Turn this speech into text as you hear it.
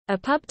A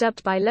pub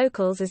dubbed by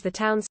locals as the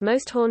town's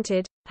most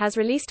haunted, has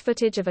released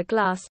footage of a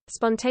glass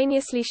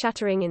spontaneously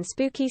shattering in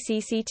spooky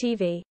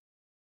CCTV.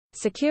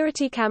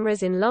 Security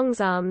cameras in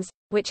Long's Arms,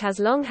 which has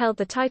long held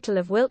the title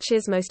of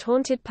Wiltshire's most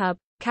haunted pub,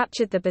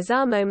 captured the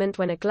bizarre moment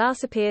when a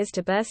glass appears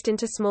to burst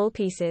into small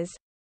pieces.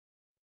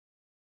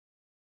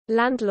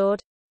 Landlord,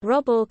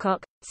 Rob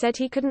Alcock, said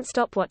he couldn't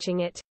stop watching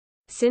it.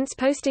 Since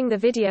posting the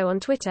video on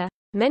Twitter,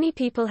 many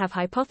people have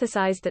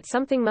hypothesized that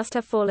something must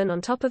have fallen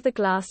on top of the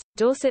glass,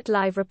 Dorset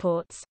Live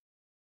reports.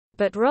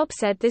 But Rob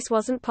said this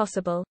wasn't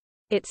possible.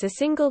 It's a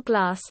single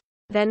glass.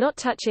 They're not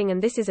touching,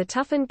 and this is a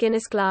toughened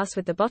Guinness glass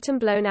with the bottom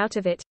blown out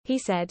of it, he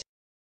said.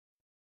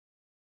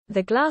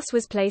 The glass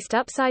was placed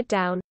upside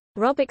down,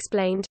 Rob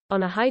explained,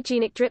 on a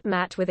hygienic drip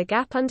mat with a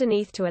gap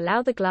underneath to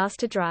allow the glass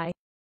to dry.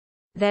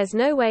 There's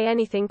no way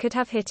anything could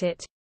have hit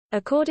it.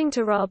 According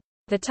to Rob,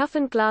 the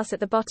toughened glass at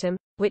the bottom,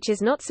 which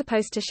is not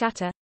supposed to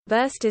shatter,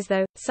 burst as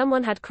though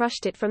someone had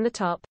crushed it from the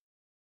top.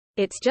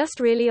 It's just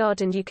really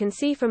odd, and you can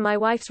see from my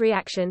wife's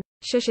reaction,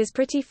 Shush is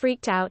pretty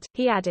freaked out,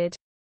 he added.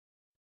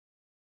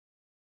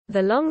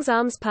 The Long's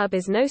Arms pub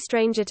is no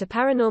stranger to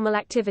paranormal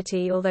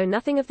activity, although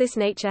nothing of this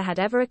nature had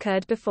ever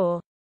occurred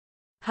before.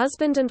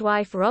 Husband and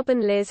wife Rob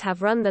and Liz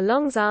have run the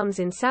Long's Arms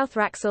in South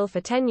Wraxall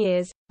for 10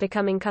 years,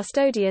 becoming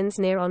custodians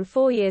near on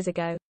 4 years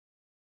ago.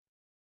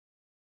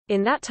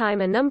 In that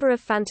time, a number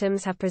of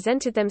phantoms have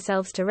presented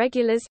themselves to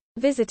regulars,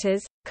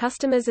 visitors,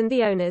 customers and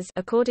the owners,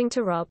 according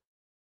to Rob.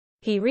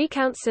 He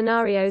recounts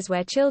scenarios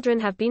where children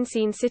have been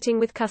seen sitting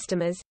with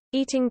customers,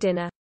 eating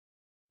dinner.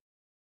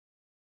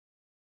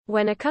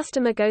 When a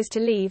customer goes to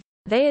leave,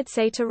 they'd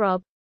say to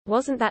Rob,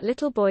 "Wasn't that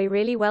little boy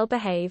really well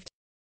behaved?"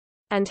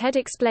 And he'd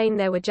explain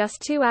there were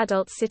just 2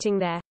 adults sitting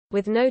there,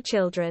 with no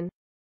children.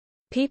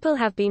 People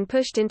have been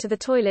pushed into the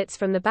toilets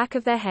from the back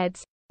of their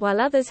heads, while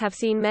others have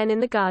seen men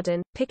in the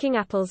garden, picking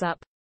apples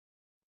up.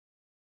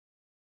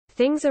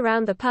 Things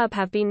around the pub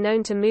have been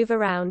known to move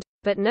around,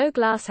 but no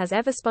glass has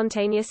ever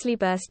spontaneously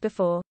burst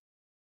before.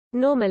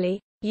 Normally,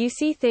 you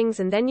see things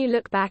and then you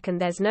look back and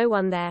there's no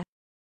one there.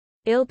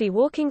 I'll be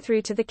walking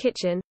through to the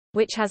kitchen,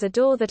 which has a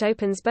door that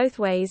opens both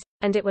ways,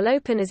 and it will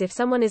open as if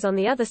someone is on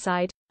the other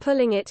side,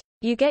 pulling it.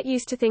 You get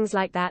used to things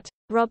like that,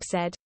 Rob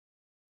said.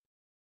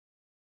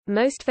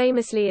 Most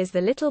famously is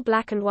the little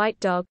black and white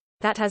dog,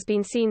 that has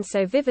been seen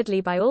so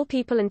vividly by all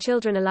people and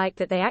children alike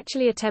that they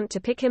actually attempt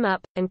to pick him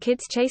up, and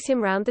kids chase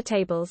him round the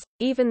tables,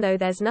 even though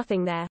there's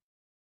nothing there.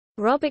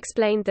 Rob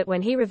explained that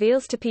when he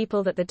reveals to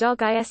people that the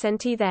dog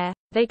isn't there,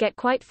 they get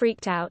quite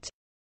freaked out.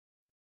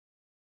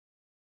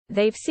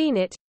 They've seen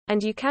it,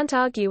 and you can't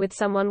argue with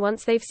someone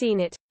once they've seen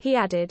it, he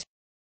added.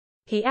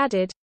 He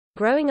added,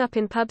 growing up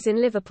in pubs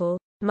in Liverpool,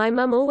 my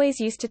mum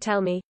always used to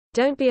tell me,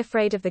 don't be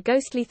afraid of the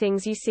ghostly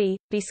things you see,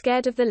 be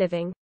scared of the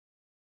living.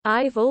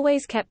 I've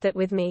always kept that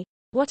with me.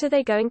 What are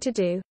they going to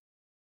do?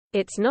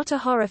 It's not a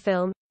horror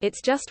film,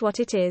 it's just what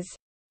it is.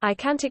 I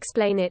can't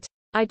explain it,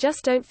 I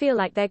just don't feel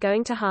like they're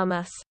going to harm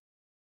us.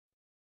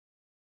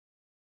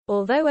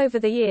 Although over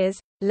the years,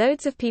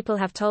 loads of people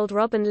have told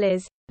Rob and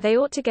Liz, they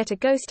ought to get a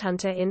ghost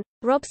hunter in,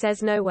 Rob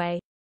says no way.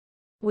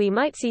 We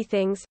might see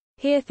things,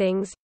 hear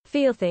things,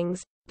 feel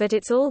things, but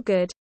it's all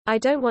good. I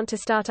don't want to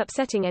start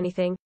upsetting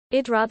anything,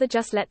 I'd rather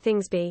just let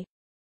things be.